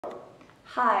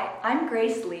Hi, I'm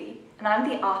Grace Lee, and I'm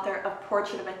the author of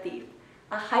Portrait of a Thief,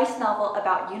 a heist novel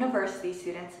about university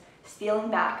students stealing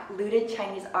back looted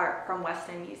Chinese art from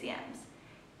Western museums.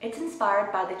 It's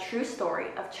inspired by the true story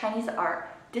of Chinese art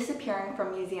disappearing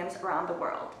from museums around the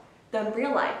world, though in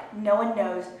real life, no one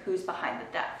knows who's behind the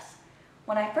thefts.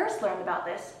 When I first learned about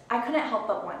this, I couldn't help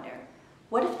but wonder,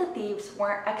 what if the thieves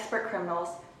weren't expert criminals,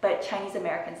 but Chinese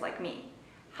Americans like me?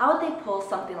 How would they pull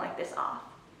something like this off?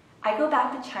 I go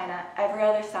back to China every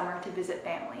other summer to visit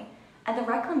family, and the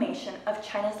reclamation of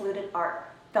China's looted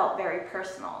art felt very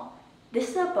personal. This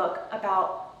is a book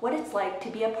about what it's like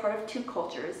to be a part of two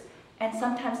cultures and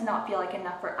sometimes not feel like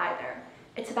enough for either.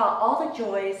 It's about all the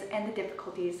joys and the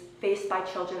difficulties faced by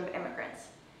children of immigrants.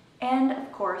 And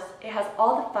of course, it has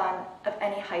all the fun of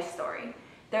any heist story.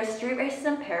 There's street races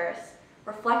in Paris,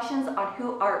 reflections on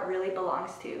who art really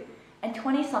belongs to, and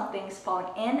 20-somethings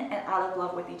falling in and out of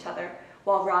love with each other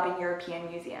while robbing European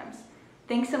museums.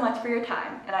 Thanks so much for your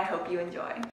time, and I hope you enjoy.